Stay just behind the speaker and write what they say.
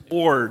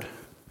Lord.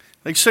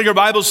 Let's take our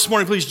Bibles this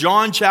morning, please.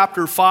 John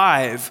chapter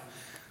 5.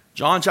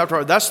 John chapter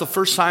 5. That's the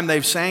first time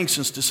they've sang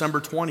since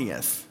December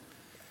 20th.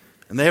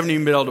 And they haven't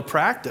even been able to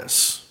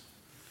practice.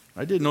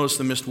 I did notice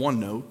they missed one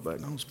note,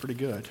 but that was pretty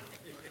good.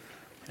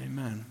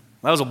 Amen.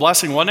 That was a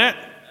blessing, wasn't it?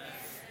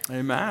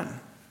 Amen.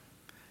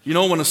 You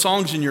know, when a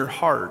song's in your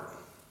heart,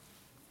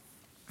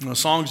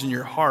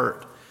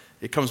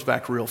 it comes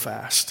back real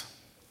fast.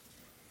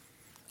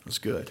 It was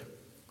good.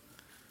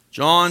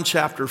 John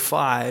chapter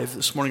 5.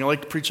 This morning I'd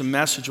like to preach a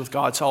message with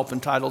God's help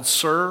entitled,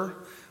 Sir,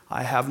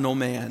 I Have No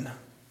Man.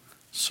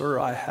 Sir,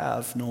 I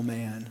Have No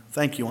Man.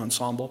 Thank you,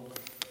 ensemble.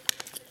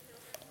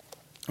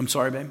 I'm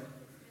sorry, babe.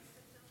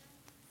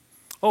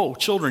 Oh,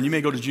 children, you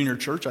may go to junior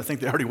church. I think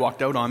they already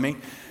walked out on me.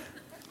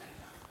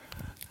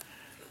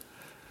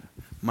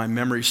 My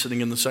memory's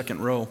sitting in the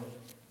second row.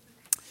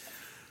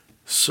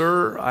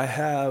 Sir, I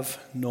have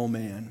no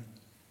man.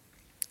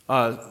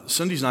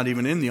 Cindy's not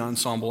even in the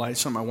ensemble. I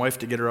sent my wife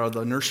to get her out of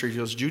the nursery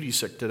because Judy's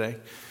sick today.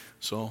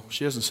 So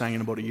she hasn't sang in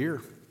about a year.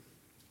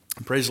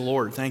 And praise the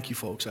Lord. Thank you,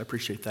 folks. I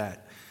appreciate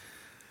that.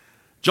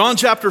 John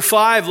chapter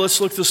 5, let's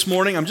look this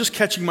morning. I'm just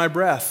catching my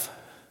breath.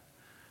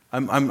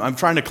 I'm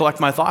trying to collect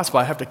my thoughts, but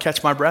I have to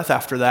catch my breath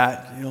after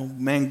that. You know,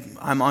 man,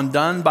 I'm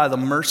undone by the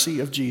mercy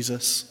of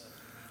Jesus.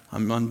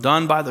 I'm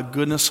undone by the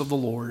goodness of the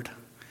Lord.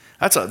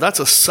 That's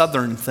a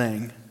southern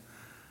thing.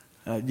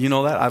 You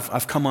know that?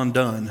 I've come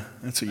undone.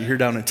 That's what you hear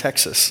down in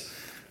Texas.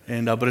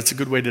 But it's a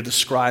good way to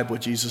describe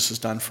what Jesus has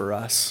done for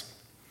us.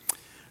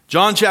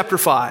 John chapter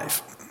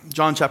 5.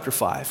 John chapter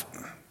 5.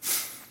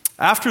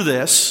 After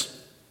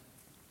this,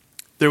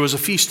 there was a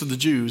feast of the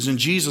Jews, and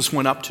Jesus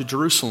went up to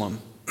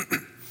Jerusalem.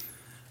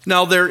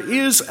 Now there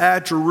is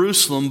at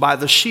Jerusalem by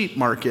the sheep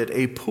market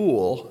a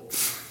pool,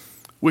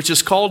 which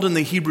is called in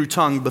the Hebrew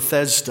tongue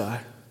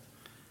Bethesda,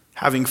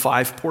 having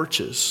 5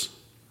 porches.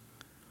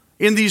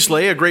 In these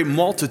lay a great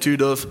multitude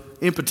of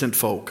impotent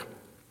folk,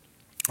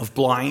 of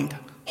blind,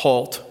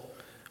 halt,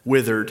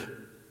 withered,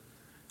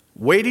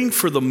 waiting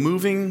for the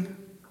moving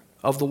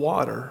of the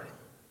water.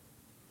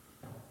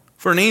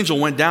 For an angel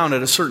went down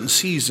at a certain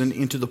season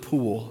into the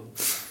pool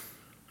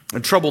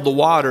and troubled the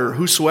water.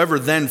 Whosoever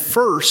then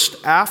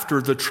first,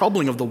 after the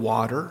troubling of the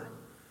water,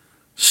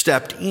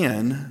 stepped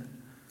in,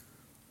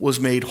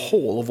 was made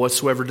whole of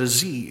whatsoever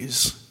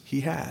disease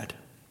he had.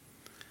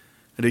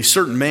 And a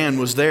certain man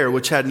was there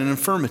which had an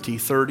infirmity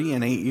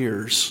 38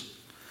 years.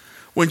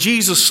 When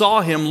Jesus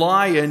saw him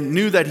lie and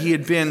knew that he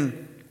had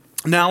been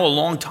now a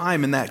long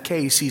time in that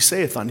case, he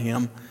saith unto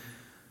him,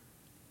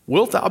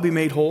 Wilt thou be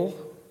made whole?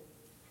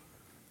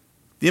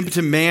 The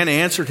impotent man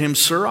answered him,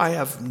 Sir, I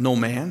have no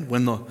man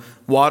when the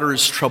water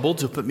is troubled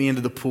to put me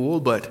into the pool,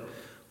 but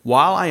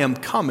while I am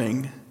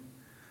coming,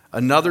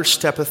 another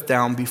steppeth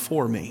down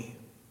before me.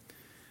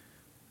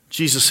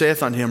 Jesus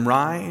saith unto him,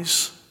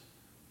 Rise,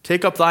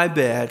 take up thy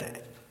bed,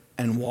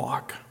 and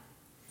walk.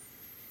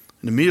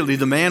 And immediately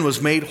the man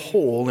was made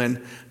whole,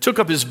 and took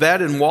up his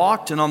bed and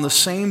walked, and on the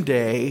same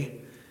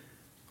day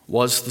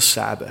was the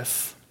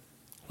Sabbath.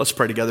 Let's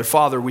pray together.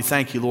 Father, we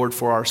thank you, Lord,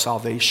 for our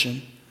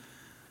salvation.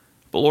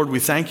 But Lord, we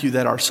thank you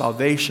that our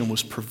salvation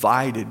was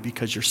provided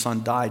because your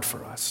Son died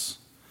for us.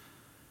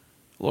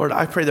 Lord,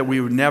 I pray that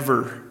we would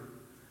never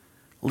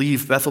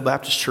leave Bethel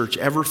Baptist Church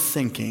ever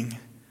thinking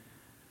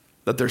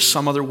that there's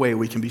some other way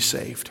we can be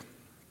saved.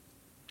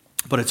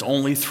 But it's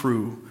only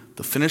through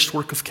the finished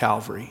work of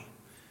Calvary,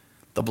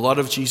 the blood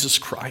of Jesus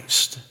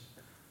Christ,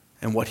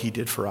 and what he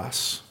did for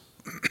us.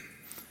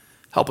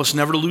 Help us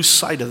never to lose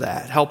sight of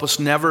that. Help us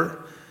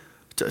never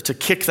to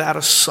kick that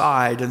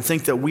aside and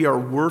think that we are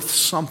worth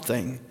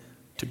something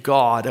to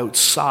God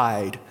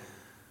outside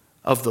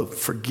of the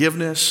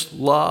forgiveness,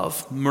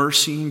 love,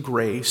 mercy, and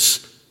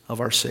grace of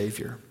our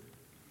Savior.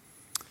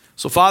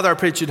 So, Father, I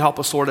pray that you'd help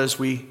us, Lord, as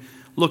we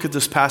look at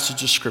this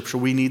passage of Scripture.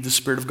 We need the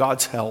Spirit of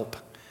God's help.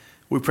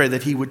 We pray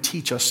that he would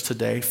teach us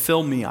today.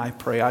 Fill me, I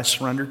pray. I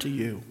surrender to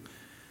you.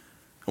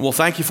 And we'll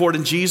thank you for it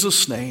in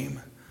Jesus'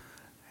 name.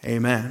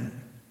 Amen.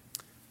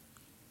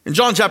 In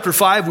John chapter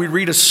 5, we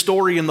read a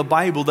story in the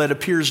Bible that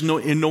appears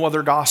in no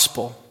other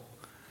gospel.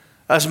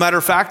 As a matter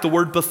of fact, the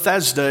word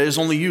Bethesda is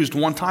only used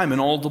one time in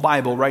all of the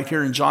Bible, right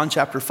here in John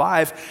chapter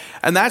 5.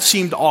 And that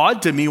seemed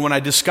odd to me when I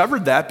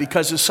discovered that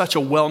because it's such a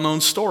well-known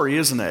story,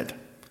 isn't it?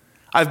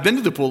 I've been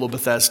to the pool of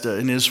Bethesda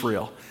in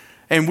Israel.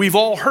 And we've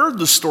all heard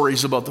the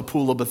stories about the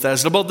pool of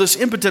Bethesda, about this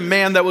impotent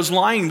man that was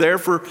lying there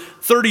for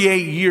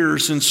 38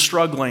 years and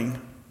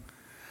struggling.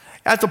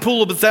 At the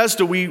pool of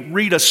Bethesda, we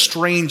read a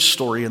strange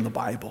story in the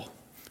Bible.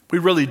 We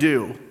really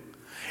do.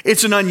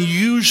 It's an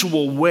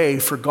unusual way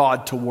for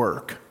God to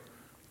work.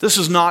 This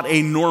is not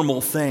a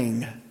normal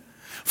thing.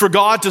 For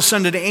God to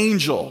send an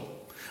angel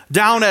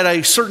down at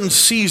a certain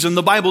season,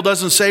 the Bible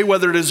doesn't say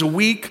whether it is a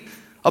week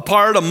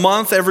apart, a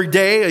month, every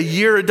day, a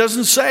year. It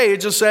doesn't say.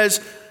 It just says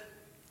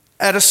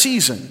at a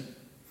season.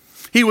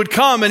 He would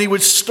come and he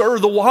would stir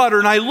the water.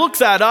 And I looked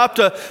that up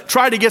to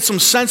try to get some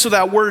sense of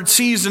that word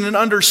season and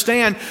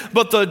understand.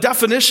 But the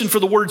definition for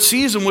the word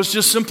season was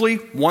just simply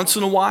once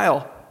in a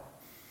while.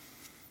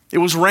 It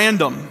was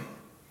random.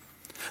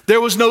 There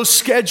was no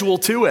schedule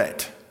to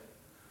it.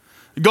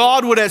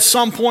 God would at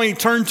some point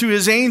turn to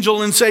his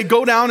angel and say,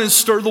 go down and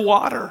stir the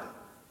water.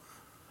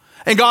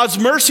 And God's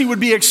mercy would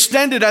be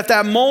extended at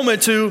that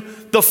moment to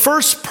the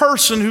first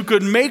person who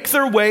could make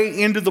their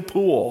way into the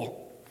pool.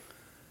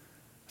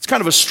 It's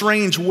kind of a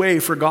strange way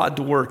for God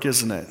to work,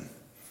 isn't it?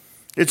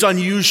 It's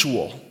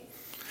unusual.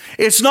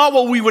 It's not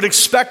what we would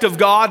expect of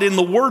God in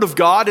the Word of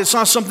God. It's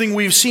not something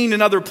we've seen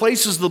in other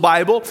places of the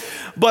Bible.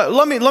 But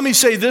let me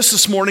say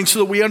this morning so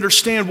that we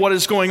understand what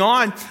is going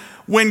on.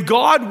 When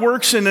God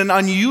works in an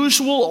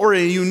unusual or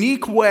a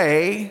unique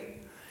way,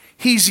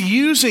 he's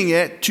using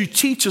it to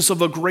teach us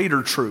of a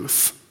greater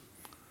truth.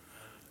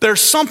 There's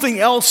something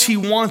else he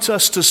wants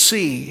us to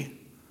see.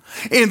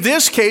 In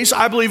this case,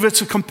 I believe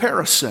it's a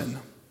comparison.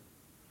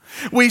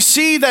 We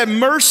see that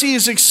mercy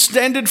is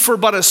extended for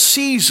but a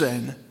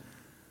season,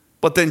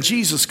 but then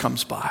Jesus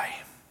comes by,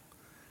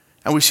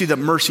 and we see that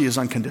mercy is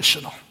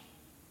unconditional.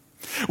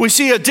 We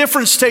see a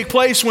difference take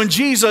place when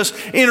Jesus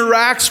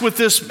interacts with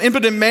this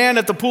impotent man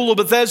at the pool of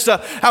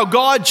Bethesda, how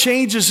God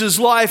changes his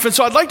life. And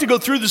so I'd like to go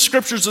through the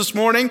scriptures this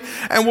morning,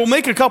 and we'll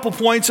make a couple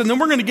points, and then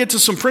we're going to get to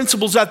some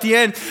principles at the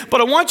end. But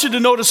I want you to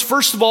notice,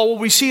 first of all,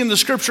 what we see in the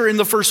scripture in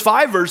the first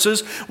 5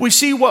 verses. We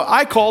see what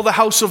I call the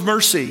house of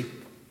mercy.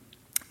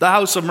 The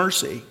house of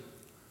mercy.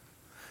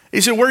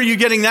 He said, where are you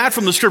getting that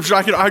from the scripture?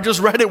 I just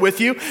read it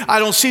with you. I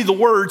don't see the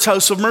words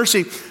house of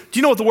mercy. Do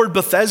you know what the word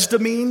Bethesda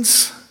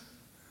means?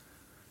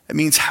 It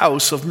means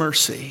house of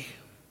mercy.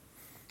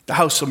 The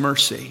house of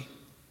mercy.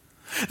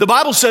 The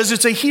Bible says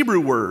it's a Hebrew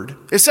word.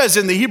 It says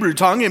in the Hebrew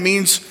tongue, it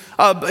means,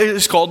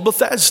 it's called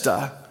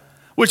Bethesda,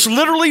 which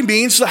literally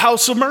means the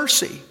house of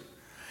mercy.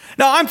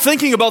 Now, I'm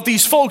thinking about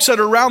these folks that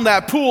are around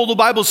that pool. The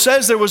Bible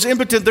says there was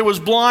impotent, there was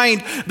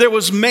blind, there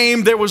was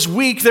maimed, there was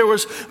weak, there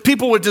was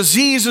people with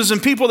diseases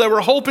and people that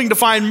were hoping to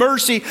find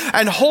mercy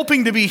and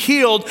hoping to be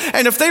healed.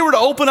 And if they were to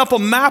open up a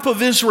map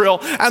of Israel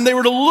and they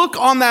were to look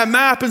on that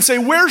map and say,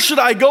 where should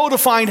I go to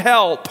find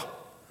help?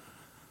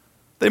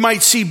 They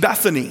might see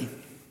Bethany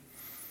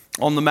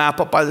on the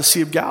map up by the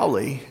Sea of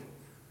Galilee.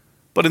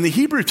 But in the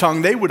Hebrew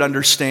tongue, they would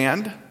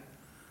understand,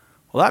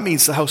 well, that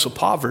means the house of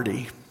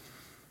poverty.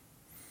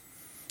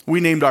 We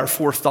named our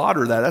 4th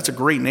daughter that. That's a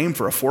great name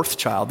for a 4th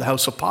child, the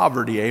house of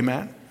poverty,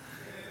 amen?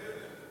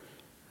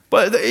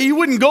 But you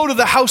wouldn't go to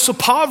the house of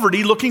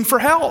poverty looking for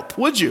help,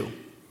 would you?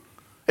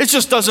 It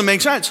just doesn't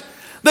make sense.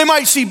 They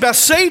might see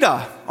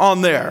Bethsaida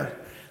on there.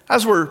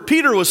 That's where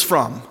Peter was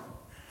from.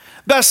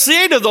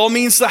 Bethsaida, though,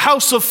 means the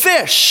house of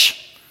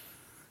fish.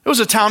 It was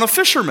a town of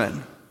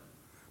fishermen.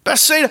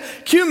 Bethsaida.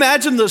 Can you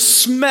imagine the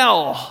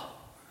smell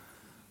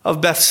of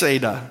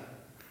Bethsaida?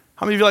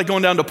 How many of you like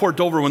going down to Port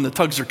Dover when the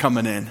tugs are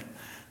coming in?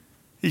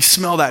 You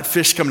smell that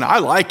fish coming out. I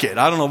like it.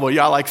 I don't know about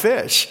you. I like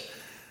fish.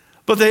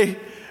 But they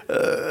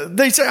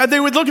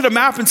would look at a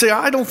map and say,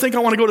 I don't think I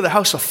want to go to the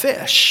house of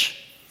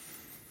fish.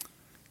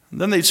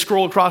 And then they'd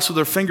scroll across with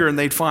their finger and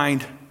they'd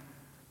find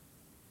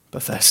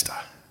Bethesda.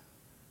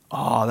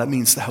 Oh, that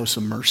means the house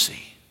of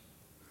mercy.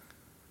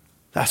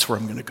 That's where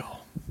I'm going to go.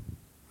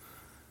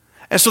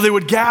 And so they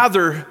would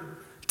gather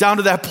down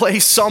to that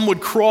place. Some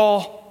would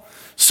crawl.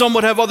 Some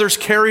would have others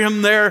carry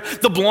them there.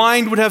 The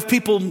blind would have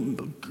people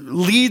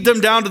lead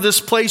them down to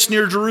this place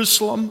near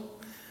Jerusalem.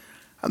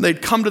 And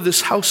they'd come to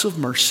this house of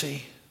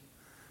mercy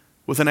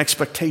with an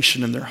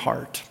expectation in their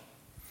heart.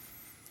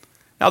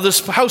 Now,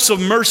 this house of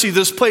mercy,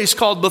 this place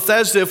called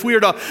Bethesda, if we were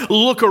to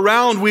look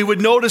around, we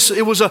would notice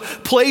it was a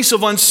place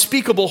of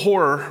unspeakable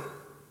horror.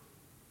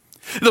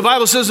 The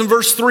Bible says in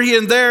verse 3,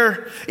 and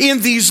there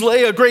in these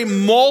lay a great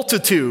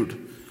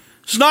multitude.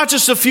 It's not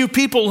just a few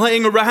people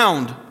laying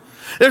around.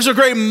 There's a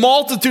great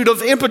multitude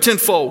of impotent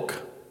folk,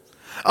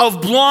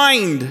 of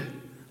blind,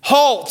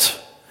 halt,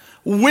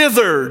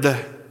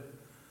 withered,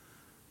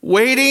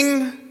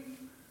 waiting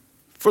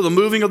for the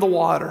moving of the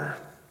water.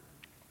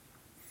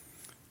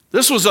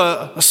 This was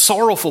a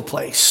sorrowful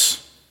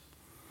place.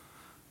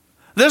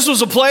 This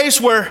was a place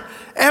where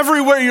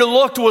everywhere you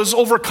looked was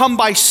overcome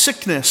by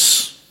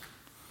sickness.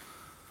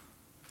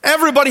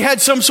 Everybody had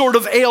some sort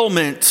of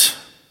ailment.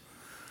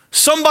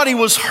 Somebody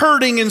was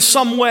hurting in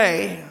some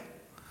way.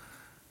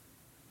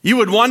 You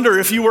would wonder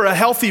if you were a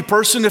healthy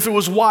person, if it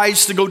was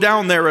wise to go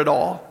down there at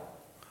all.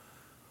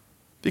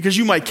 Because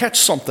you might catch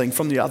something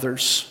from the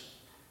others.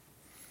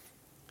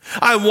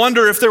 I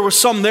wonder if there was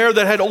some there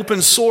that had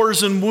open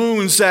sores and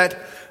wounds that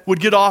would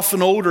get off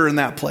an odor in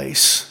that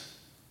place.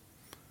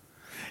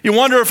 You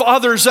wonder if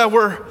others that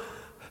were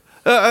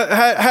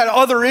had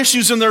other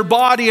issues in their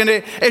body, and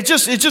it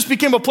just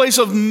became a place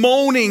of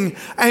moaning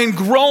and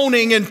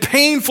groaning and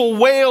painful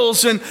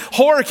wails and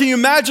horror. Can you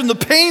imagine the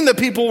pain that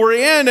people were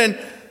in? And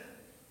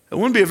it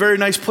wouldn't be a very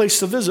nice place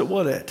to visit,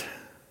 would it?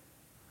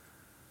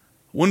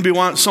 Wouldn't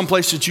be some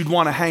place that you'd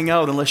want to hang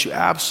out unless you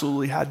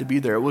absolutely had to be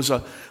there. It was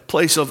a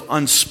place of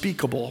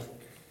unspeakable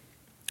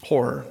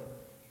horror.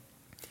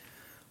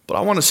 But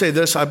I want to say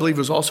this, I believe it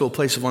was also a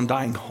place of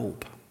undying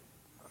hope.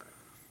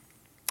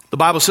 The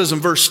Bible says in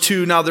verse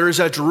 2, now there is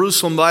at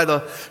Jerusalem by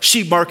the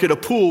sheep market a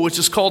pool, which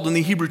is called in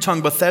the Hebrew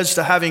tongue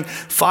Bethesda, having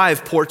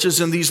 5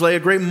 porches. And these lay a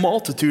great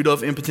multitude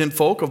of impotent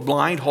folk, of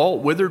blind,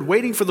 halt, withered,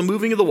 waiting for the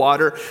moving of the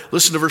water.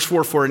 Listen to verse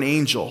 4, for an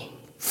angel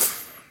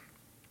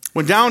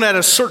went down at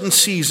a certain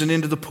season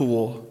into the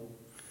pool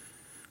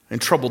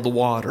and troubled the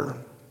water.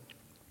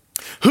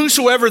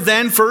 Whosoever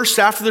then first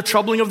after the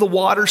troubling of the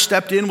water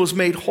stepped in was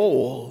made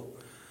whole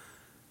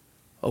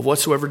of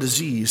whatsoever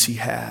disease he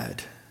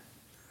had.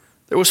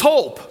 There was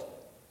hope.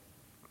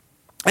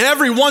 And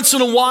every once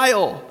in a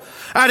while,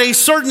 at a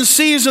certain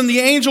season, the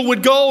angel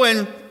would go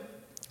and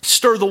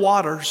stir the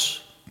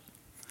waters.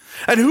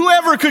 And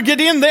whoever could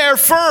get in there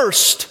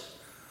first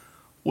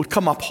would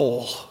come up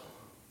whole.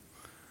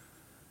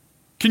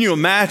 Can you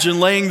imagine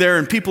laying there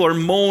and people are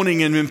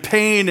moaning and in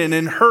pain and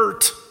in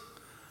hurt?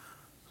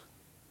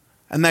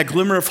 And that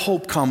glimmer of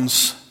hope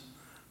comes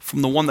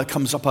from the one that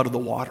comes up out of the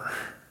water.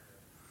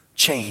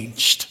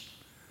 Changed.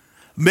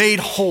 Made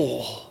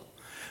whole.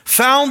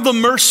 Found the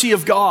mercy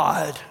of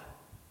God.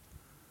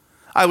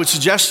 I would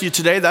suggest to you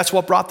today that's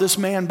what brought this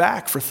man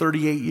back for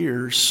 38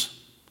 years.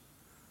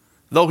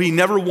 Though he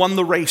never won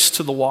the race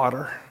to the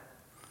water.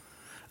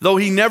 Though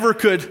he never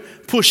could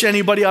push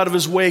anybody out of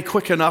his way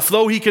quick enough.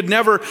 Though he could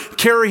never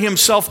carry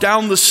himself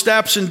down the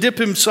steps and dip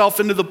himself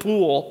into the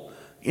pool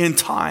in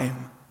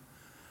time.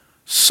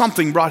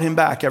 Something brought him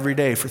back every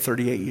day for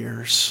 38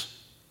 years.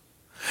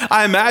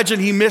 I imagine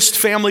he missed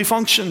family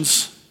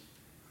functions.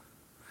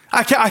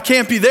 I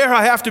can't be there.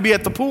 I have to be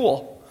at the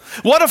pool.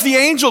 What if the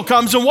angel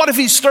comes and what if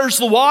he stirs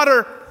the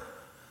water?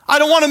 I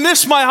don't want to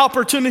miss my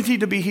opportunity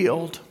to be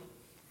healed.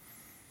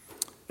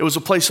 It was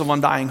a place of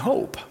undying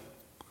hope,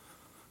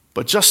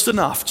 but just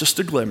enough, just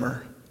a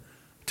glimmer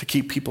to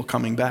keep people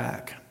coming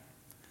back.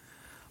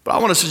 But I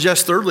want to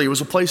suggest thirdly, it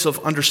was a place of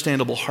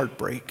understandable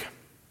heartbreak.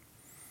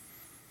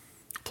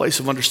 A place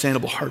of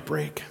understandable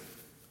heartbreak.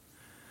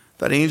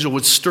 That angel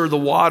would stir the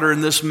water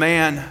and this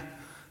man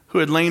who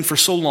had lain for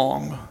so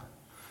long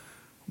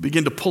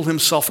begin to pull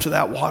himself to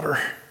that water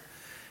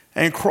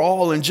and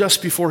crawl, and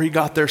just before he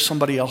got there,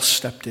 somebody else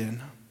stepped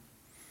in.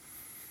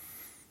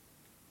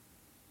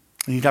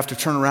 And he'd have to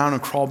turn around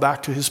and crawl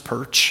back to his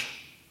perch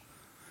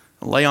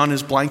and lay on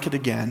his blanket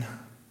again,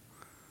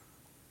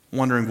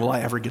 wondering, will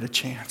I ever get a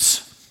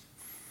chance?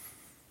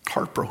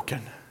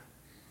 Heartbroken.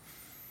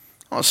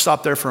 I want to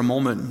stop there for a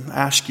moment and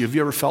ask you, have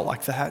you ever felt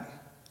like that?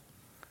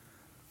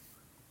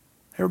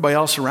 Everybody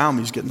else around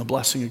me is getting the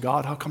blessing of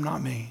God. How come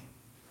not me?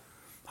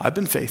 I've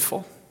been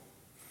faithful.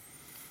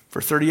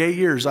 For 38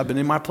 years, I've been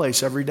in my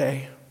place every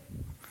day.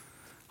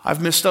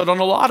 I've missed out on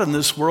a lot in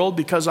this world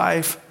because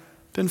I've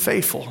been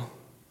faithful.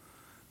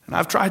 And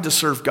I've tried to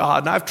serve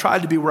God, and I've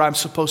tried to be where I'm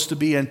supposed to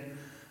be, and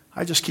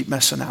I just keep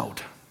messing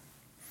out.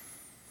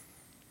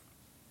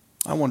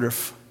 I wonder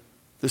if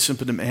this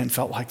impotent man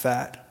felt like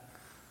that.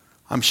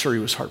 I'm sure he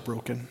was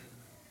heartbroken.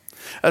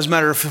 As a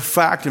matter of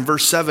fact, in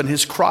verse 7,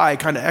 his cry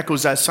kind of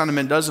echoes that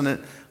sentiment, doesn't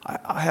it?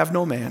 I have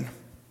no man.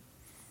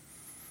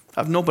 I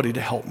have nobody to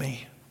help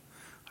me.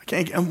 I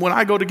can't. And when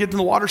I go to get in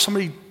the water,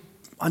 somebody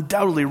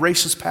undoubtedly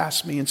races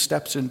past me and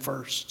steps in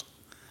first.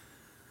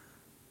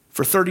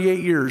 For 38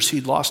 years,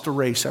 he'd lost a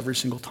race every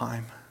single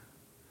time.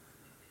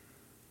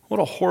 What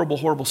a horrible,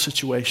 horrible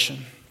situation.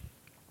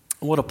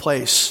 What a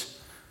place.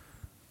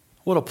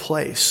 What a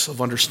place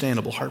of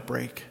understandable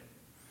heartbreak.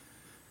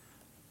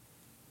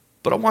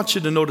 But I want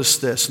you to notice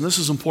this, and this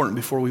is important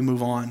before we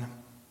move on.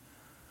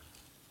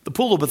 The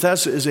pool of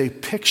Bethesda is a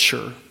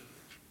picture.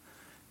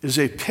 It is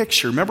a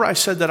picture. Remember I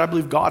said that I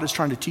believe God is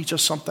trying to teach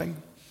us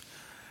something?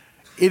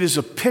 It is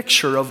a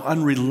picture of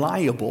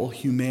unreliable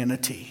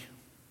humanity.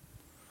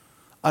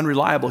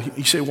 Unreliable.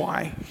 You say,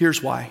 why?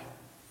 Here's why.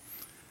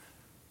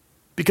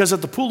 Because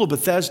at the pool of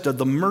Bethesda,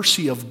 the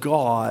mercy of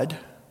God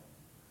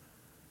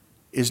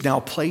is now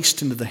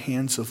placed into the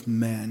hands of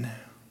men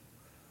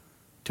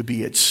to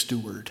be its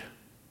steward.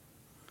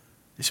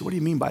 You say, what do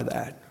you mean by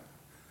that?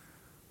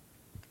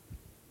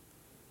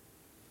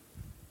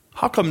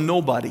 How come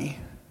nobody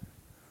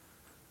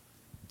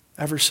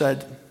ever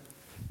said,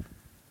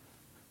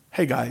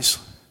 hey guys,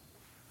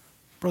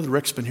 Brother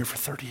Rick's been here for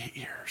 38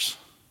 years.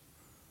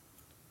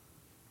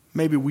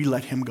 Maybe we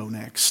let him go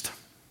next.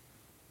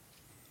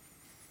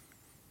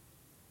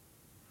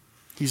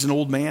 He's an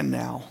old man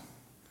now.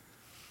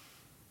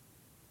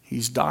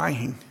 He's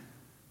dying.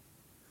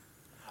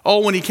 Oh,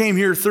 when he came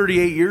here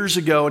 38 years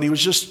ago and he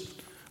was just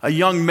a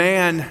young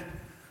man,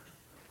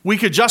 we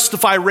could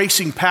justify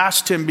racing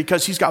past him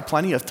because he's got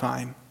plenty of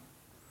time.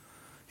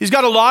 He's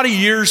got a lot of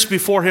years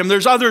before him.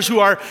 There's others who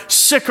are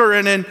sicker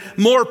and in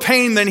more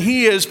pain than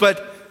he is,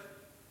 but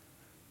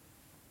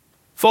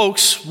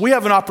folks, we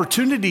have an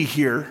opportunity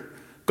here.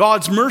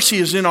 God's mercy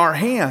is in our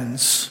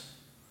hands.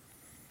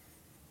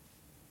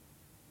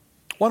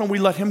 Why don't we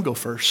let him go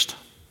first?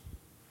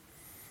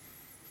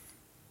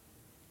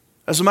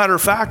 As a matter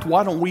of fact,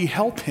 why don't we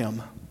help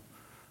him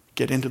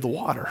get into the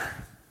water?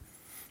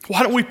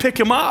 Why don't we pick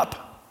him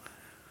up?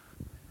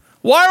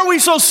 Why are we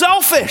so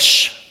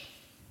selfish?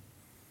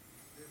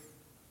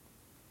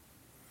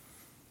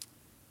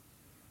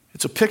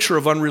 It's a picture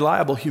of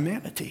unreliable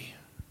humanity.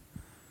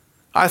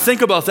 I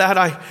think about that.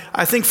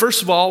 I think,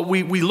 first of all,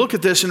 we look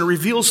at this and it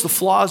reveals the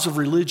flaws of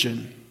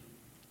religion.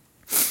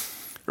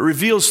 It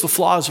reveals the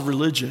flaws of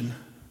religion.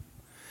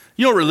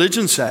 You know what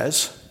religion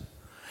says?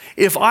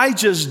 If I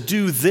just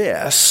do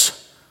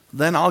this,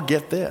 then I'll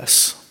get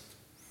this.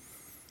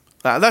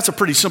 That's a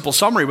pretty simple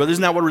summary, but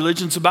isn't that what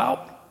religion's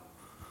about?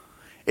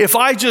 If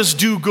I just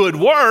do good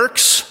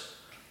works,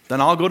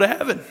 then I'll go to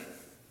heaven.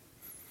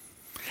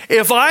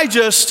 If I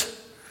just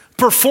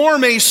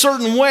perform a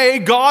certain way,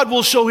 God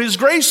will show his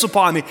grace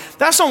upon me.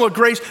 That's not what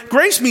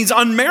grace means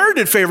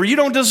unmerited favor. You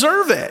don't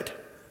deserve it.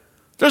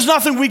 There's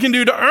nothing we can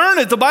do to earn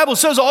it. The Bible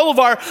says all of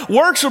our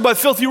works are but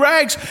filthy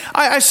rags.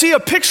 I see a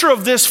picture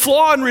of this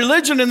flaw in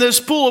religion in this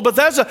pool of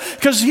Bethesda,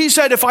 because he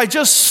said, if I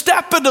just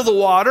step into the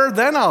water,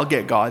 then I'll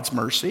get God's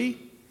mercy.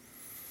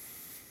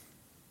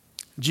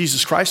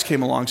 Jesus Christ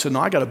came along and said,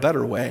 no, I got a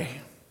better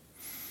way.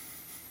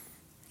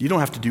 You don't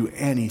have to do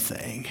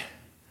anything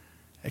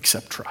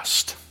except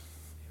trust.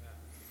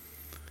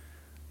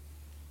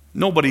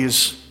 Nobody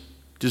is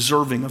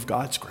deserving of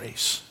God's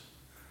grace.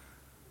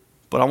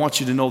 But I want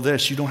you to know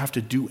this, you don't have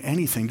to do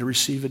anything to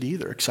receive it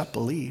either, except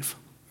believe.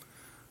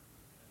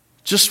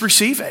 Just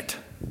receive it.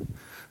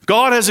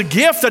 God has a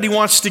gift that he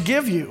wants to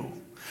give you.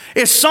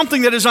 It's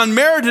something that is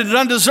unmerited and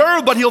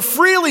undeserved, but he'll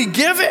freely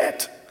give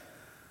it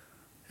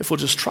if we'll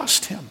just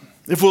trust him,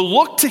 if we'll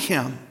look to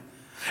him.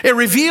 It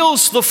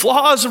reveals the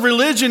flaws of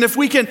religion if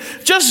we can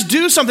just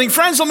do something.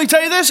 Friends, let me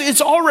tell you this,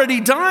 it's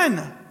already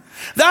done.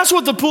 That's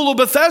what the Pool of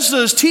Bethesda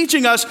is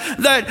teaching us,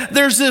 that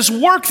there's this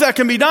work that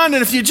can be done,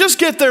 and if you just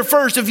get there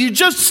first, if you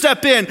just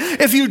step in,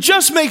 if you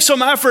just make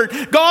some effort,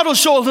 God will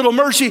show a little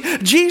mercy.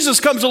 Jesus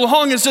comes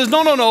along and says,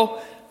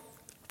 no,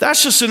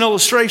 that's just an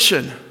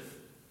illustration.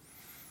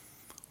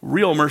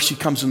 Real mercy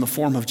comes in the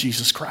form of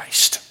Jesus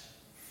Christ.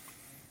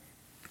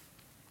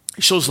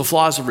 It shows the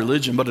flaws of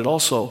religion, but it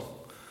also,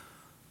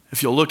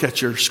 if you'll look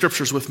at your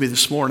scriptures with me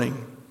this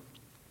morning,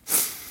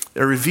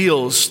 it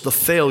reveals the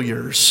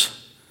failures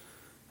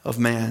of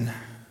man.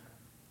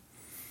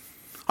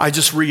 I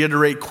just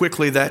reiterate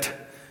quickly that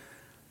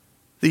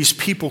these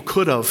people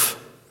could have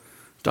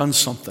done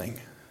something,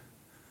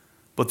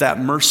 but that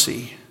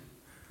mercy,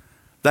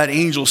 that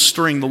angel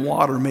stirring the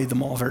water, made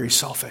them all very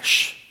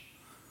selfish.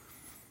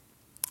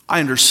 I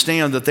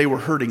understand that they were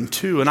hurting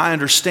too, and I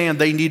understand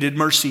they needed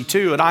mercy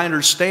too, and I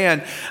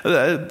understand,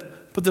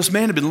 but this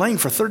man had been laying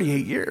for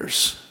 38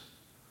 years.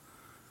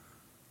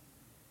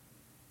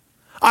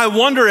 I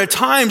wonder at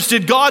times,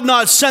 did God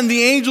not send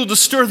the angel to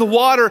stir the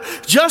water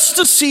just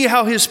to see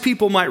how his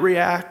people might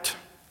react?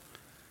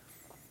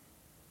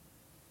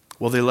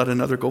 Will they let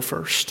another go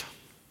first?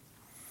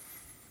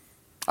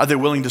 Are they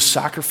willing to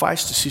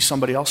sacrifice to see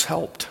somebody else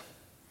helped?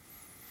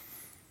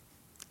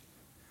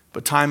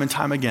 But time and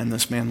time again,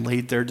 this man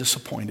laid there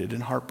disappointed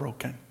and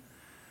heartbroken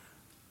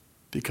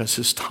because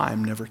his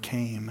time never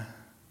came.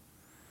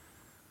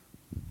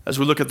 As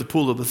we look at the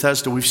Pool of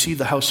Bethesda, we see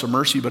the house of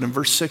mercy, but in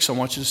verse 6, I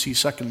want you to see,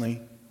 secondly,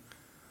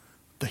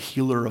 the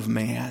healer of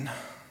man.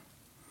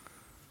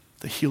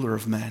 The healer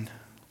of men.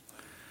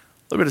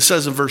 Look what it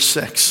says in verse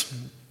 6.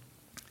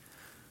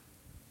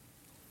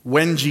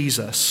 When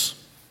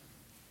Jesus,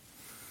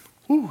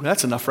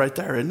 that's enough right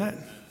there, isn't it?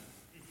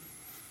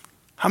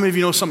 How many of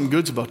you know something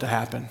good's about to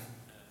happen?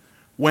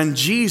 When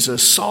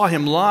Jesus saw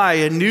him lie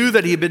and knew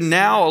that he had been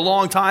now a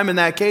long time in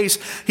that case,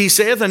 he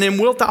saith unto him,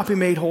 wilt thou be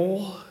made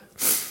whole?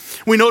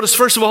 We notice,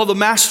 first of all, the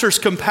master's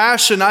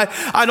compassion.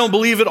 I don't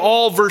believe at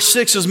all verse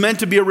 6 is meant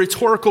to be a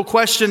rhetorical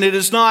question. It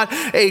is not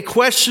a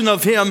question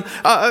of him.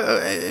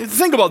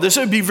 Think about this.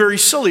 It would be very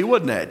silly,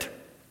 wouldn't it?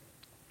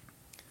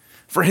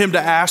 For him to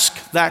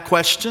ask that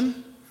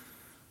question.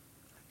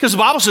 Because the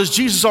Bible says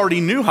Jesus already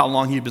knew how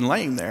long he'd been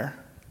laying there.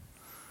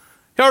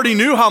 He already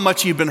knew how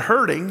much he'd been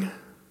hurting.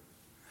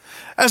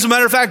 As a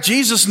matter of fact,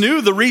 Jesus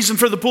knew the reason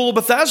for the Pool of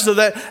Bethesda,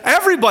 that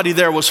everybody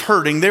there was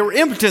hurting. They were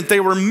impotent, they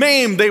were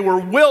maimed, they were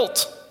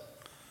wilt.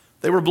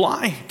 They were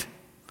blind.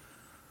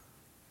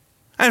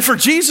 And for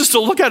Jesus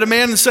to look at a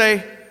man and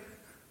say,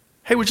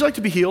 hey, would you like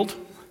to be healed?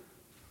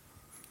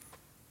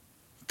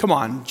 Come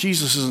on,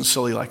 Jesus isn't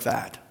silly like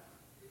that.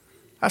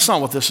 That's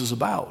not what this is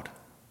about.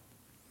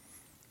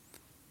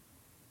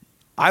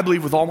 I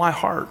believe with all my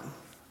heart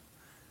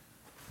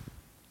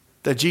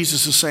that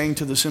Jesus is saying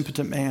to this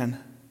impotent man,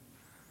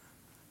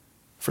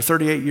 for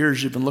 38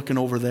 years you've been looking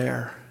over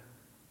there.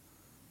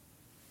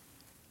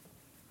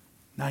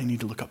 Now you need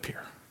to look up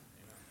here.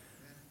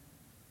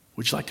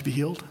 Would you like to be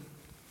healed?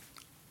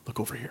 Look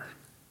over here.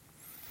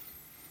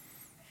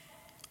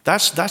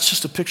 That's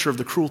just a picture of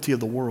the cruelty of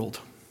the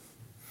world.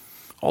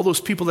 All those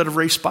people that have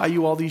raced by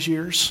you all these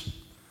years,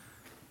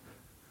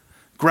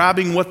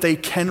 grabbing what they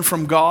can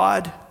from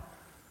God,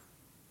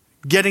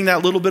 getting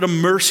that little bit of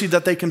mercy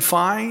that they can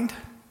find.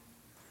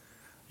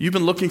 You've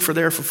been looking for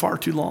there for far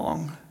too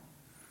long.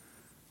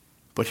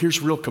 But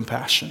here's real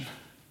compassion.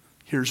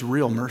 Here's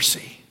real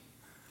mercy.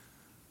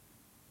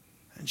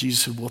 And Jesus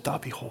said, wilt thou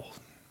be whole?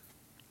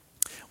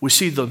 We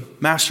see the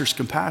master's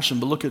compassion,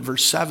 but look at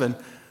verse 7.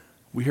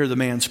 We hear the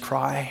man's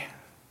cry.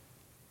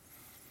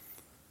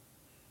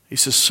 He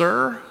says,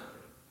 "Sir,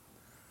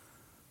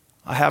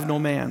 I have no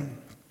man."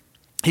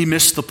 He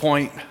missed the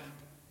point,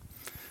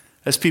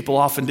 as people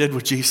often did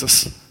with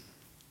Jesus.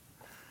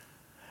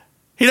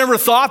 He never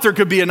thought there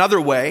could be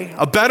another way,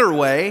 a better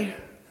way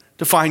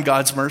to find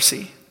God's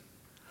mercy.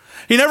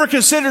 He never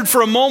considered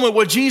for a moment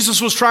what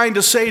Jesus was trying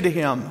to say to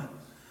him.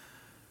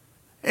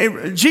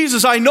 "Hey,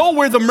 Jesus, I know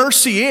where the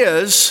mercy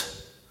is,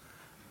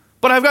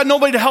 but I've got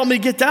nobody to help me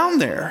get down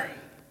there.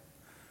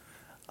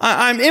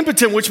 I'm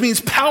impotent, which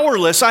means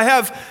powerless. I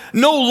have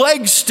no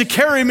legs to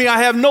carry me.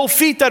 I have no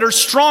feet that are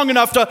strong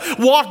enough to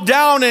walk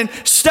down and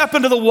step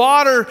into the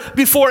water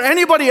before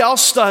anybody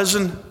else does.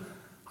 And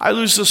I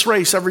lose this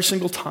race every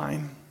single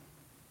time."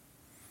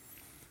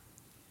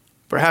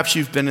 Perhaps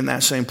you've been in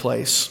that same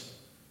place.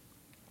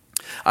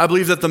 I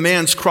believe that the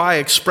man's cry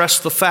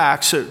expressed the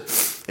facts.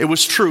 It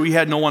was true. He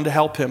had no one to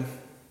help him.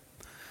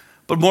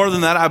 But more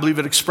than that, I believe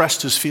it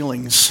expressed his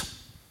feelings.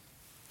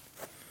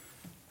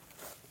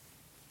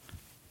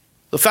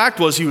 The fact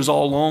was he was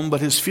all alone,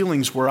 but his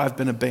feelings were, "I've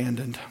been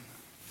abandoned.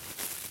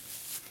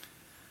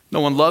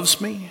 No one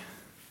loves me,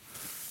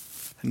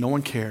 and no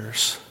one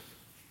cares."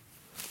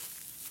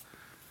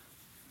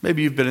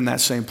 Maybe you've been in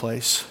that same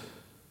place.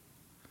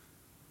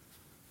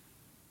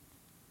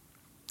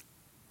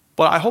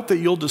 But I hope that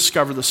you'll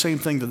discover the same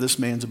thing that this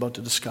man's about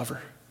to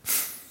discover.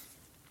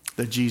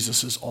 That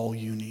Jesus is all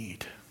you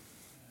need.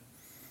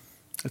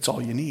 It's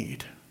all you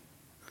need.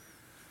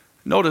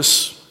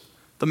 Notice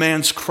the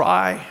man's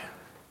cry.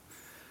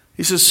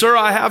 He says, "Sir,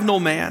 I have no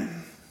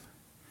man."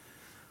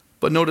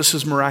 But notice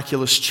his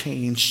miraculous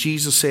change.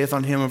 Jesus saith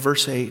unto him in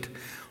verse 8,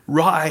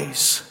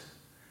 "Rise,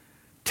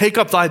 take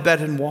up thy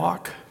bed and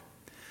walk."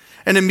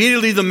 And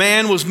immediately the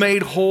man was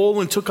made whole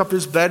and took up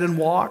his bed and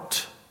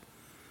walked.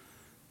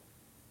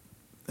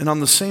 And on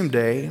the same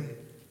day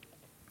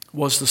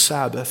was the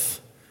Sabbath.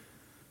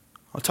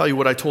 I'll tell you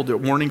what I told the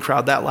warning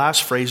crowd. That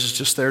last phrase is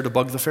just there to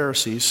bug the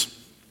Pharisees.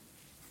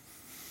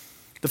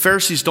 The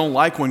Pharisees don't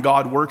like when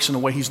God works in a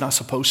way he's not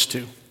supposed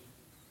to.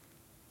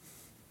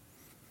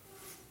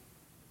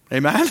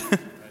 Amen?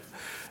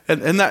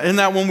 Isn't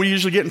that when we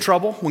usually get in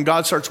trouble? When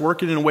God starts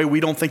working in a way we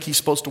don't think he's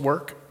supposed to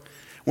work?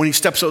 When he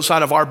steps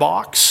outside of our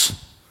box?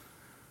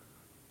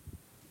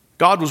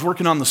 God was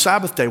working on the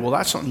Sabbath day. Well,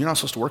 that's something you're not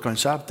supposed to work on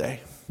Sabbath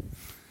day.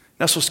 You're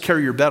not supposed to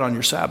carry your bed on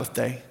your Sabbath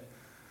day.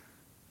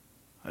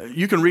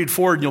 You can read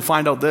forward and you'll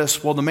find out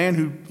this. Well, the man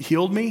who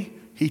healed me,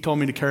 he told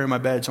me to carry my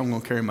bed, so I'm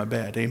going to carry my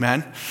bed.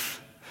 Amen?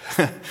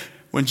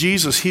 When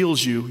Jesus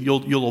heals you,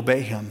 you'll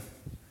obey him.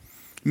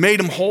 Made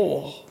him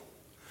whole.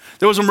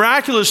 There was a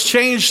miraculous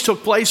change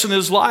took place in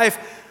his life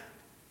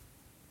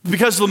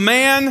because the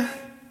man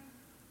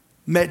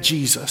met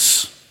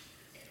Jesus.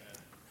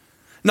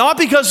 Not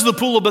because of the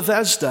pool of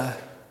Bethesda.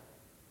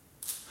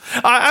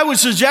 I would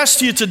suggest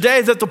to you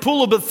today that the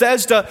pool of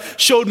Bethesda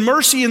showed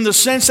mercy in the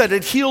sense that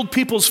it healed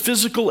people's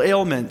physical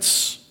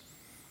ailments.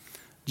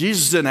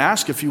 Jesus didn't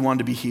ask if you wanted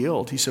to be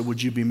healed. He said,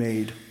 "Would you be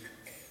made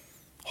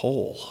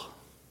whole?"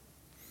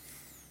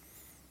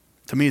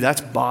 To me,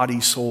 that's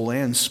body, soul,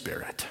 and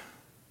spirit.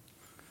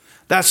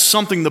 That's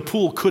something the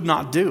pool could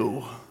not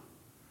do.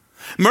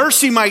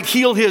 Mercy might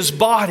heal his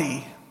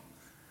body,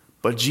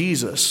 but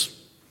Jesus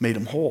made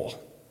him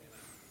whole.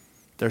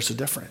 There's a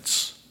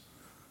difference.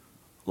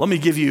 Let me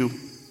give you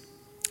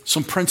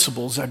some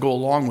principles that go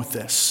along with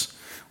this.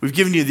 We've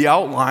given you the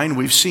outline.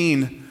 We've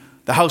seen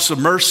the house of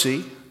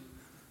mercy.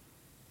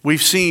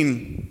 We've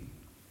seen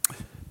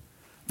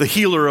the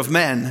healer of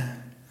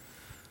men.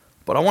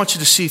 But I want you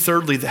to see,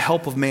 thirdly, the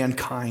help of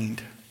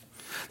mankind.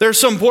 There are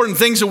some important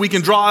things that we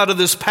can draw out of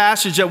this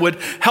passage that would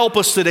help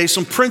us today,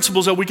 some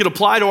principles that we could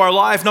apply to our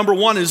life. Number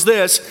one is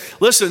this.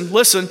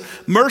 Listen.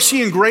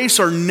 Mercy and grace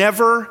are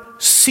never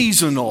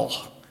seasonal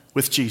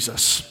with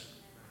Jesus.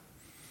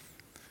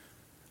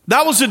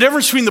 That was the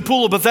difference between the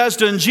pool of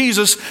Bethesda and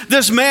Jesus.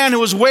 This man who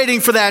was waiting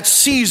for that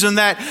season,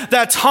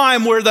 that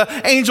time where the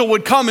angel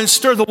would come and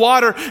stir the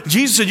water.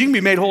 Jesus said, "You can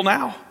be made whole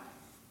now."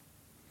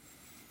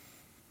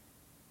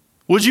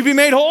 Would you be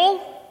made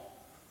whole?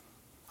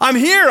 I'm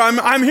here.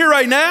 I'm here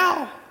right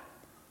now.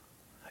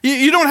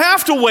 You don't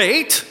have to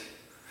wait.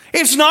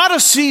 It's not a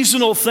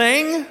seasonal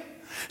thing.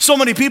 So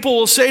many people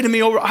will say to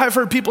me, I've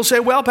heard people say,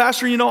 "Well,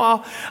 Pastor,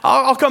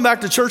 I'll come back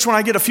to church when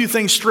I get a few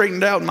things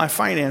straightened out in my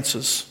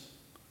finances.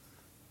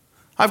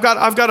 I've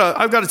got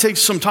to take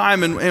some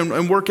time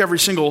and work every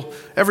single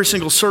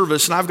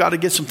service, and I've got to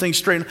get some things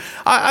straightened.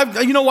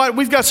 You know what?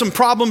 We've got some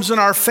problems in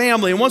our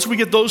family, and once we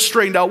get those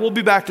straightened out, we'll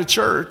be back to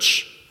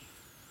church."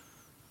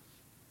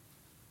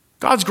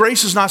 God's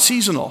grace is not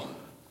seasonal.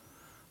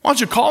 Why don't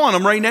you call on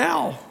him right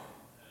now?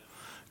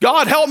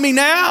 God, help me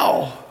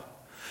now.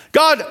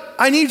 God,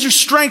 I need your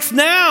strength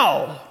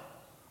now.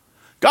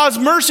 God's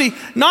mercy,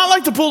 not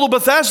like the pool of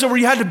Bethesda where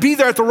you had to be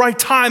there at the right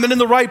time and in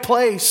the right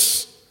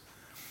place.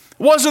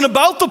 It wasn't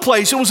about the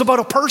place, it was about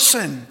a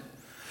person.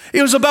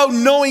 It was about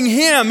knowing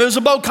him. It was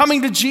about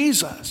coming to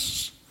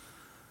Jesus.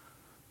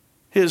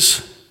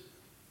 His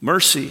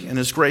mercy and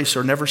his grace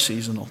are never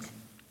seasonal.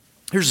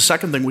 Here's the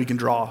second thing we can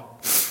draw.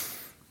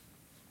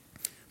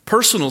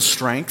 Personal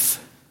strength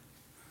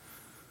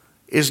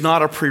is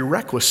not a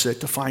prerequisite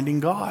to finding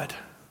God.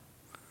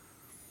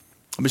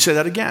 Let me say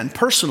that again.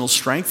 Personal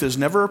strength is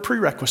never a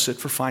prerequisite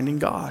for finding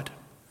God.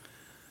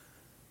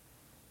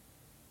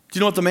 Do you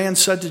know what the man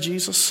said to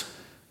Jesus?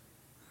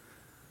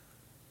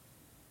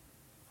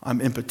 I'm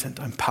impotent.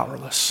 I'm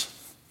powerless.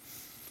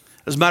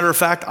 As a matter of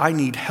fact, I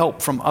need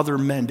help from other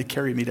men to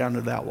carry me down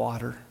to that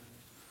water.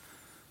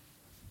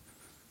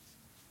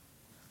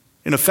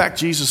 In effect,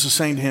 Jesus is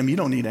saying to him, you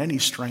don't need any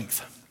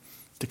strength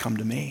to come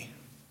to me.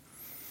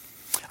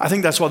 I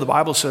think that's why the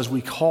Bible says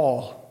we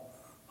call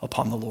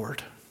upon the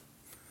Lord.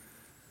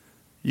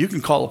 You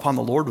can call upon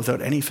the Lord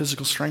without any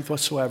physical strength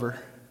whatsoever.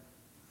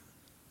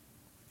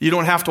 You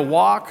don't have to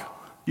walk.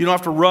 You don't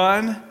have to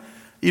run.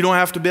 You don't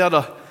have to be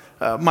able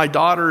to. My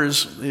daughter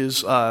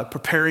is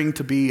preparing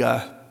to be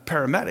a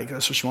paramedic.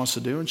 That's what she wants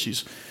to do. And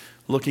she's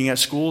looking at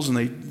schools.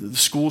 And the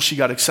school she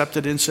got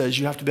accepted in says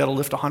you have to be able to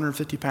lift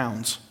 150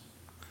 pounds.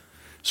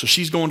 So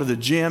she's going to the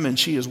gym and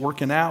she is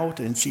working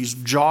out and she's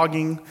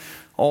jogging,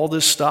 all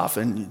this stuff.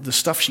 And the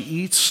stuff she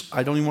eats,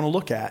 I don't even want to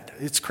look at.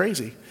 It's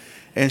crazy.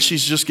 And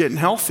she's just getting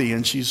healthy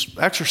and she's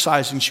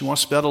exercising. She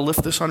wants to be able to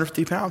lift this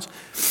 150 pounds.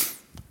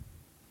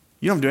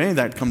 You don't have to do any of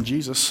that to come to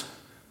Jesus.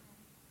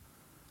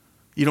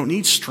 You don't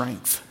need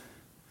strength.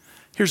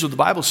 Here's what the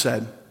Bible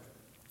said.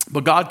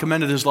 But God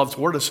commended his love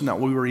toward us in that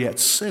we were yet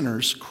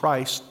sinners,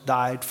 Christ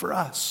died for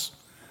us.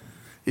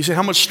 You say,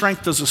 how much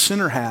strength does a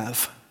sinner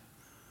have?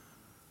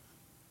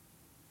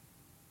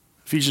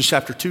 Ephesians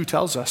chapter 2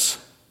 tells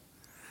us,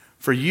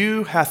 for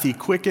you hath he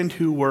quickened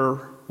who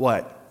were,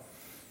 what?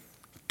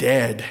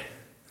 Dead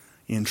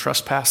in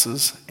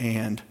trespasses.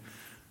 And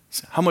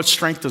how much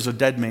strength does a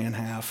dead man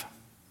have?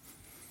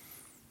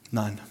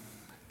 None.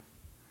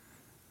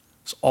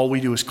 So all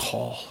we do is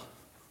call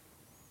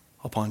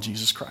upon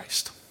Jesus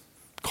Christ.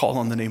 Call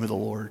on the name of the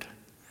Lord.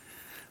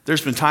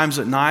 There's been times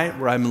at night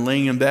where I've been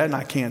laying in bed and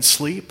I can't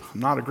sleep. I'm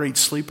not a great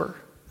sleeper.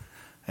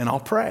 And I'll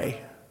pray.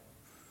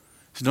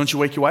 So don't you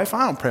wake your wife?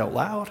 I don't pray out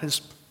loud.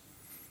 Just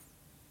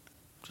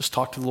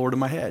talk to the Lord in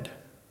my head.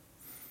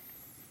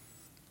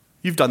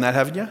 You've done that,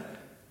 haven't you?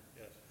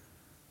 Yes.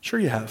 Sure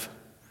you have.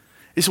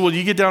 He said, well, do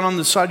you get down on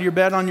the side of your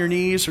bed on your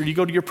knees or do you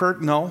go to your prayer?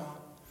 No.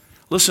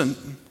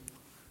 Listen.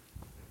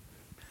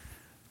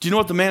 Do you know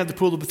what the man at the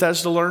pool of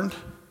Bethesda learned?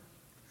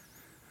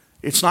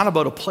 It's not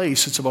about a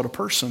place, it's about a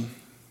person.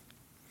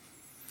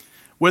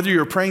 Whether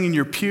you're praying in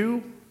your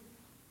pew,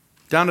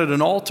 down at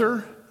an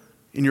altar,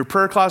 in your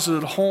prayer closet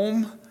at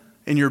home,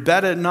 in your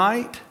bed at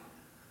night,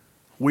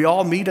 we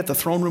all meet at the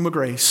throne room of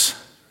grace.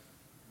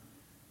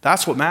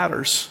 That's what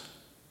matters.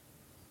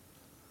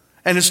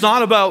 And it's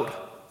not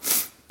about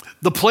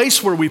the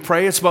place where we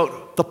pray, it's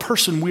about the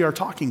person we are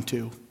talking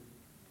to.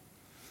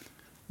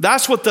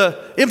 That's what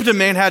the impotent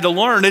man had to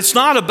learn. It's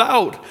not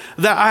about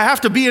that I have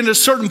to be in a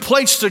certain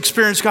place to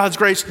experience God's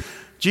grace.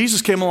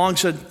 Jesus came along and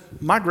said,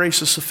 my grace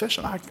is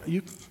sufficient.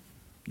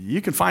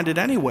 You can find it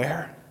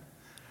anywhere.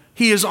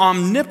 He is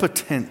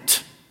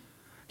omnipotent.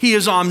 He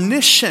is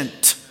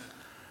omniscient.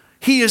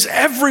 He is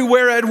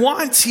everywhere at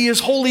once. He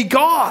is holy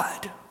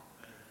God.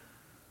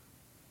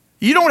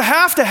 You don't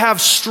have to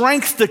have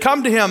strength to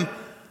come to him.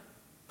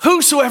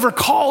 Whosoever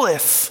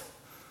calleth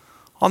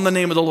on the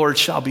name of the Lord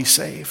shall be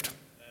saved.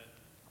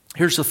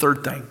 Here's the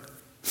third thing.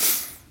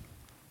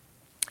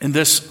 And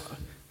this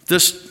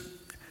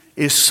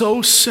is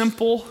so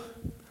simple,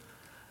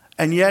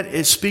 and yet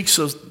it speaks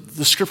of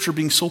the scripture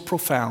being so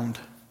profound.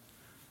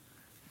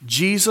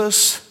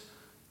 Jesus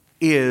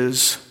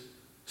is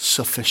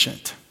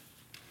sufficient.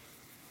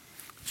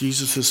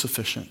 Jesus is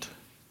sufficient.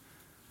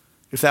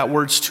 If that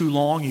word's too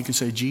long, you can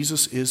say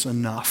Jesus is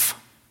enough.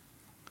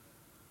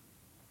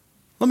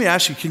 Let me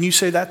ask you, can you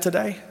say that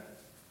today?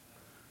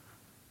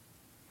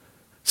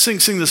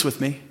 Sing this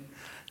with me.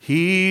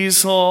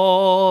 He's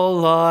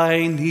all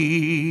I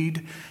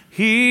need.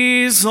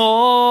 He's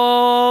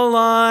all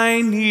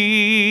I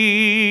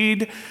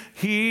need.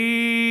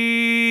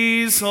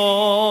 He's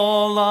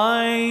all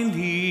I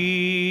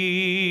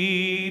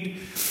need.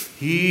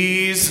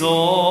 He's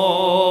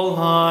all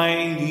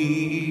I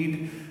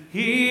need.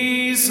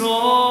 He's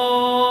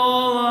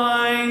all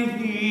I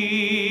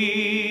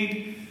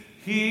need.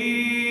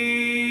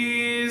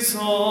 He's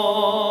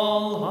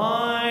all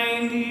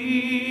I need.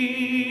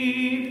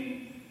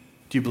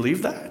 Do you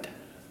believe that?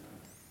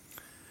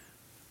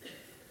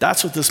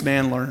 That's what this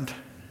man learned.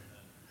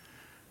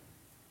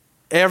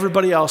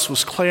 Everybody else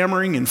was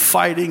clamoring and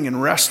fighting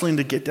and wrestling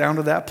to get down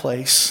to that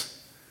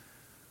place.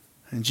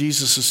 And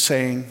Jesus is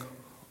saying,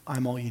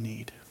 I'm all you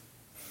need.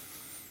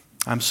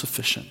 I'm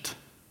sufficient.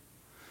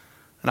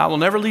 And I will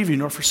never leave you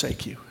nor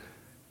forsake you.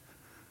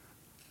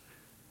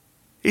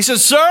 He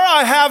says, sir,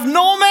 I have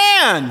no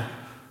man.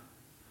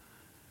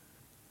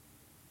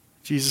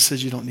 Jesus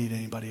says, you don't need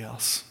anybody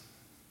else.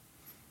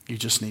 You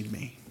just need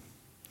me.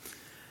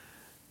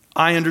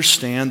 I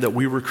understand that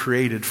we were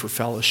created for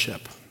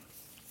fellowship.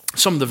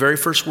 Some of the very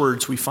first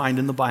words we find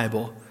in the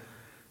Bible,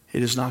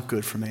 it is not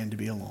good for man to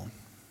be alone.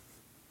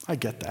 I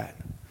get that.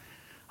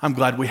 I'm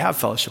glad we have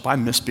fellowship. I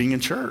miss being in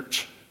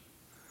church.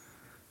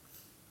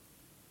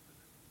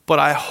 But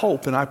I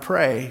hope and I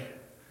pray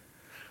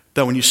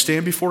that when you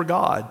stand before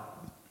God,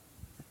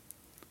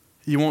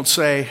 you won't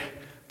say,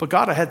 but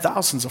God, I had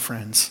thousands of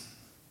friends.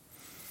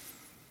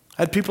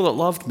 I had people that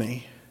loved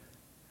me.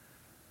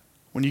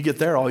 When you get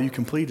there, all you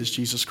complete is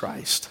Jesus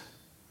Christ.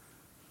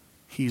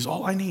 He's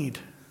all I need.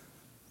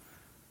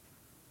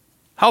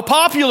 How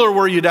popular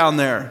were you down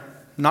there?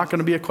 Not going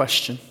to be a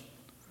question.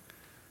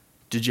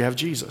 Did you have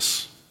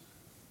Jesus?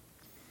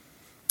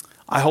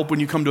 I hope when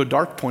you come to a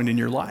dark point in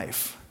your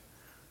life,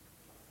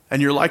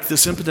 and you're like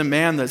this impotent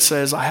man that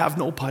says, I have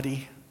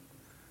nobody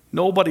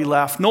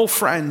left, no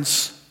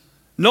friends,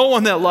 no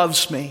one that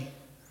loves me,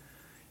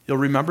 you'll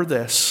remember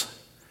this.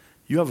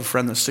 You have a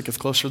friend that sticketh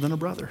closer than a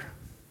brother.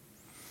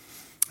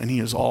 And he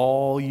is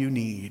all you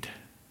need.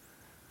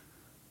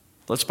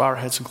 Let's bow our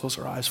heads and close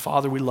our eyes.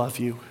 Father, we love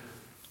you.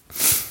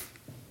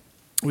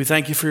 We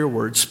thank you for your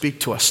word. Speak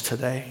to us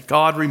today.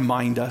 God,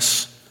 remind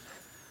us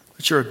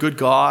that you're a good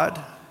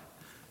God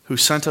who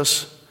sent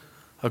us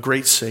a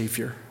great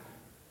Savior.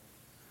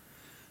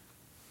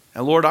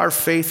 And Lord, our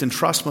faith and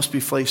trust must be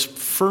placed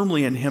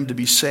firmly in him to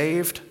be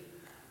saved,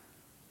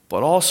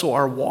 but also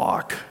our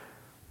walk.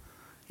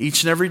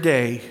 Each and every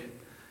day,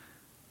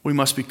 we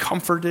must be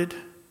comforted,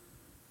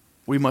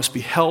 we must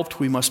be helped,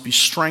 we must be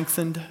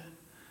strengthened,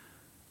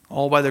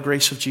 all by the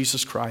grace of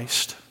Jesus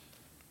Christ.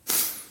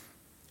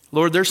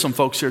 Lord, there's some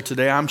folks here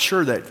today, I'm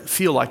sure, that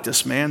feel like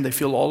this man. They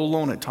feel all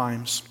alone at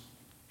times.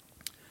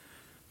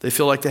 They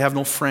feel like they have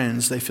no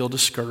friends. They feel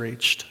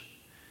discouraged.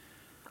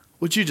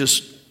 Would you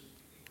just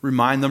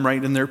remind them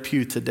right in their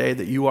pew today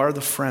that you are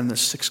the friend that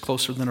sticks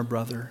closer than a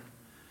brother?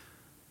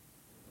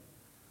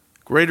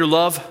 Greater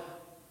love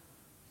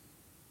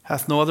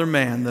hath no other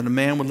man than a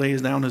man would lay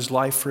down his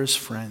life for his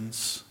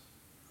friends.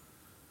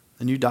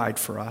 And you died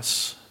for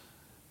us.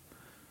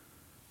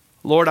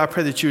 Lord, I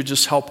pray that you would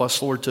just help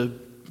us, Lord, to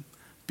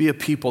be a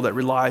people that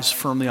relies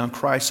firmly on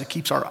Christ, that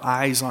keeps our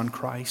eyes on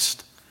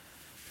Christ.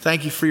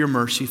 Thank you for your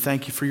mercy.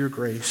 Thank you for your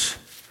grace.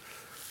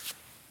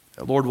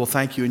 Lord, we'll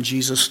thank you in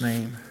Jesus'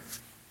 name.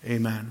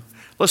 Amen.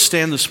 Let's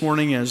stand this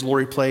morning as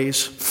Lori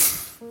plays.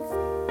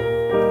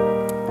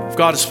 If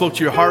God has spoke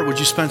to your heart, would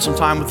you spend some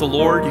time with the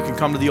Lord? You can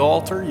come to the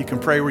altar. You can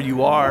pray where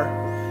you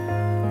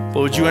are. But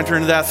would you enter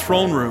into that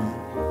throne room?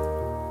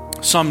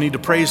 Some need to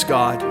praise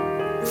God.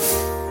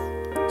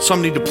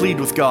 Some need to plead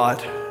with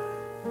God.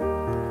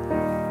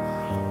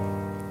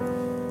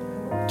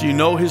 Do you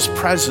know his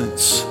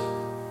presence?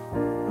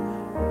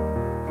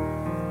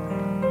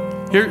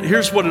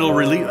 Here's what it'll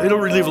relieve. It'll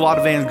relieve a lot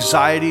of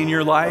anxiety in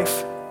your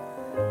life.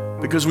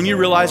 Because when you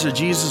realize that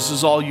Jesus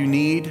is all you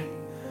need,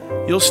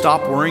 you'll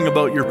stop worrying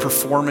about your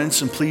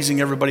performance and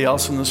pleasing everybody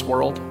else in this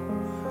world.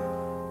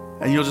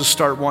 And you'll just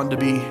start wanting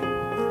to be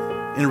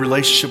in a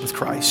relationship with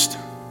Christ.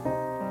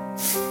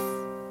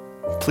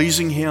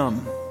 Pleasing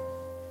him.